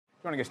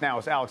Joining us now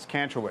is Alex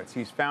Kantrowitz.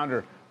 He's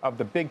founder of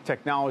the Big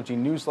Technology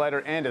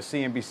newsletter and a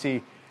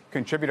CNBC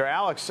contributor.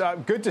 Alex,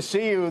 good to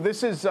see you.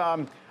 This is,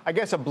 I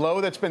guess, a blow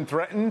that's been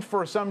threatened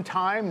for some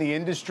time. The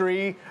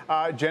industry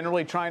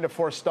generally trying to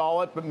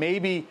forestall it, but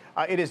maybe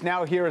it is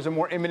now here as a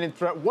more imminent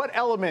threat. What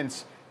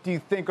elements do you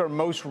think are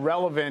most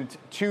relevant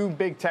to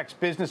big tech's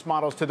business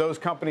models, to those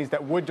companies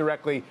that would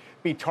directly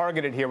be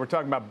targeted here? We're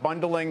talking about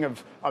bundling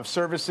of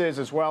services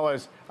as well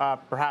as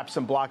perhaps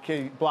some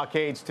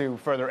blockades to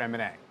further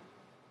M&A.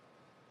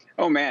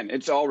 Oh, man,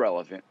 it's all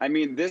relevant. I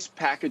mean, this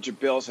package of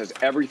bills has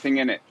everything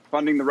in it: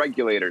 funding the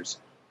regulators,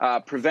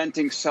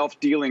 preventing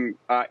self-dealing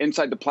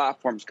inside the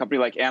platforms. A company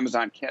like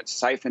Amazon can't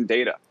siphon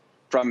data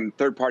from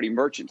third-party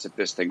merchants if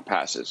this thing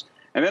passes.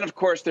 And then, of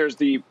course, there's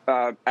the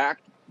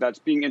act that's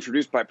being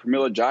introduced by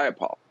Pramila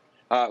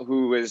Jayapal,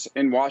 who is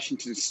in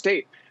Washington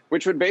State,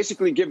 which would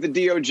basically give the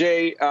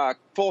DOJ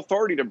full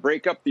authority to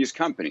break up these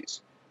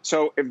companies.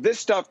 So if this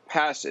stuff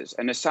passes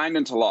and is signed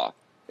into law,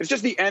 it's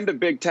just the end of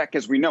big tech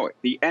as we know it.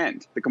 The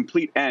end, the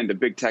complete end of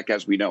big tech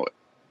as we know it.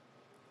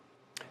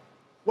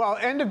 Well,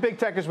 end of big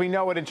tech as we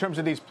know it in terms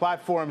of these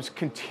platforms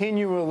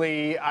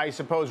continually, I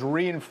suppose,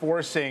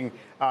 reinforcing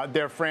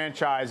their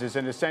franchises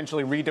and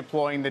essentially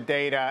redeploying the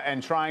data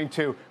and trying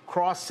to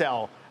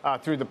cross-sell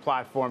through the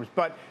platforms.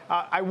 But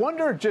I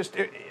wonder just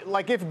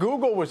like if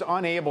Google was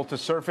unable to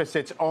surface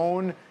its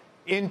own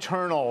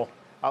internal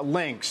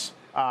links,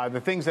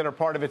 the things that are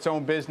part of its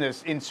own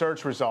business in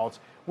search results,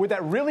 would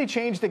that really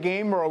change the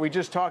game, or are we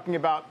just talking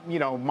about,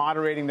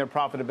 moderating their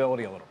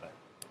profitability a little bit?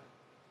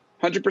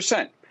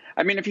 100%.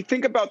 I mean, if you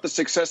think about the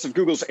success of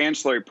Google's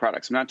ancillary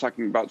products, I'm not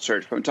talking about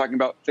search, but I'm talking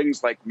about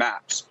things like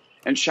Maps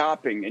and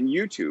shopping and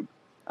YouTube.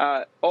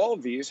 All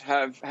of these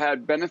have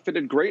had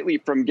benefited greatly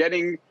from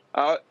getting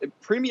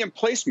premium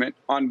placement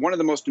on one of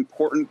the most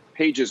important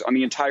pages on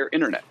the entire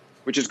internet,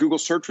 which is Google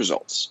search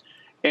results.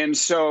 And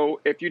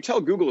so if you tell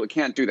Google it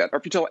can't do that, or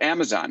if you tell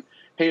Amazon,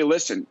 hey,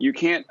 listen, you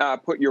can't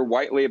put your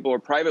white label or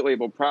private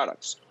label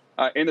products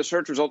in the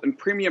search result in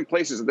premium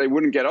places that they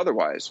wouldn't get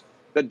otherwise,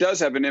 that does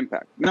have an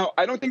impact. Now,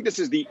 I don't think this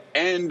is the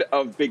end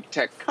of big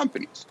tech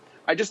companies.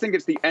 I just think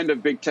it's the end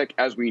of big tech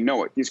as we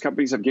know it. These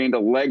companies have gained a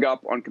leg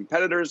up on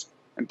competitors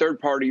and third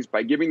parties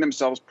by giving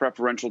themselves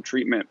preferential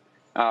treatment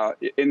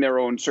in their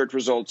own search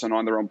results and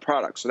on their own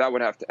products. So that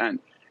would have to end.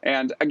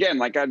 And again,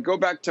 like I'd go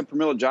back to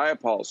Pramila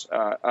Jayapal's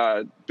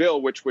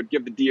bill, which would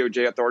give the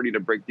DOJ authority to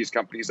break these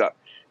companies up.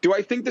 Do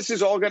I think this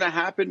is all going to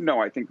happen? No,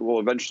 I think it will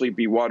eventually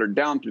be watered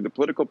down through the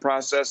political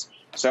process.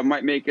 Some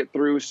might make it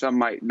through, some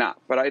might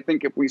not. But I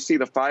think if we see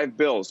the 5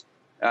 bills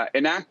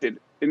enacted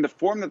in the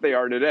form that they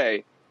are today,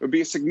 it would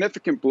be a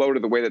significant blow to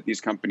the way that these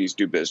companies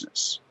do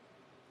business.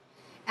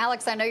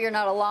 Alex, I know you're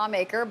not a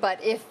lawmaker, but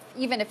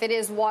even if it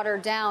is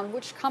watered down,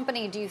 which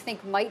company do you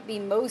think might be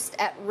most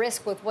at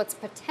risk with what's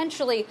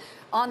potentially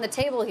on the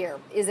table here?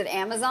 Is it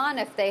Amazon,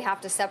 if they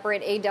have to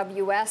separate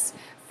AWS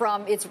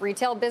from its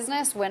retail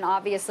business, when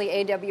obviously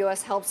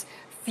AWS helps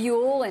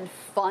fuel and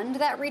fund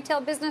that retail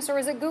business? Or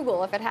is it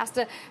Google, if it has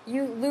to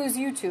lose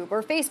YouTube,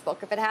 or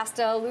Facebook, if it has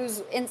to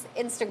lose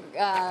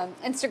Instagram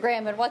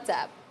and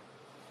WhatsApp?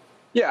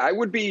 Yeah, I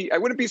wouldn't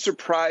be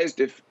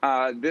surprised if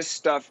this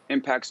stuff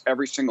impacts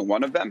every single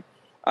one of them.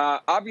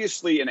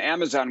 Obviously, an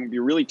Amazon would be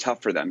really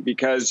tough for them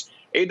because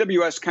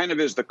AWS kind of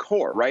is the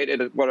core, right?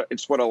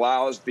 It's what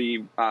allows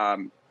the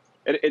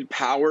it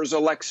powers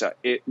Alexa.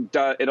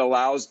 It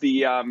allows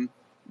the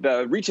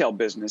retail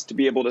business to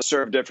be able to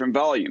serve different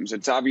volumes.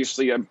 It's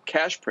obviously a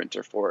cash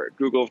printer for it.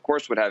 Google, of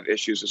course, would have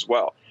issues as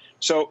well.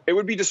 So it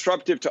would be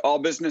disruptive to all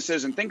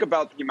businesses. And think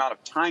about the amount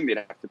of time they'd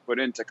have to put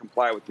in to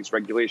comply with these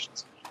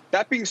regulations.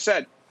 That being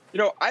said,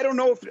 I don't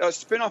know if a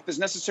spinoff is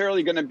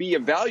necessarily going to be a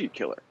value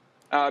killer,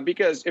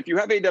 because if you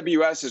have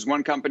AWS as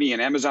one company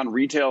and Amazon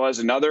Retail as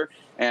another,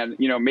 and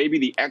maybe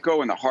the Echo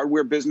and the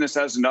hardware business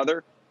as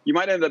another, you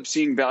might end up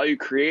seeing value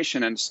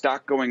creation and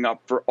stock going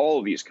up for all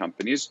of these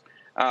companies.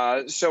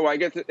 So I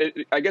guess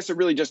it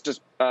really just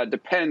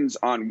depends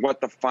on what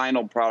the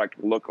final product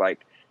will look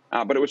like.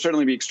 But it would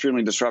certainly be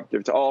extremely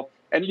disruptive to all.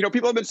 And,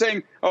 people have been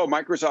saying, oh,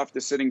 Microsoft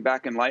is sitting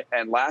back and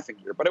laughing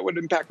here. But it would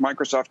impact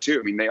Microsoft, too.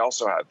 I mean, they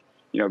also have,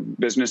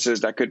 businesses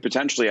that could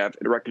potentially have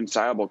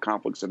irreconcilable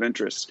conflicts of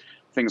interest,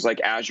 things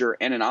like Azure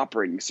and an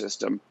operating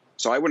system.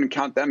 So I wouldn't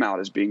count them out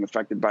as being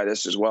affected by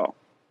this as well.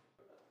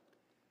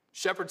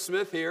 Shepard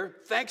Smith here.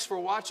 Thanks for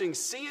watching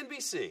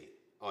CNBC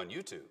on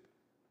YouTube.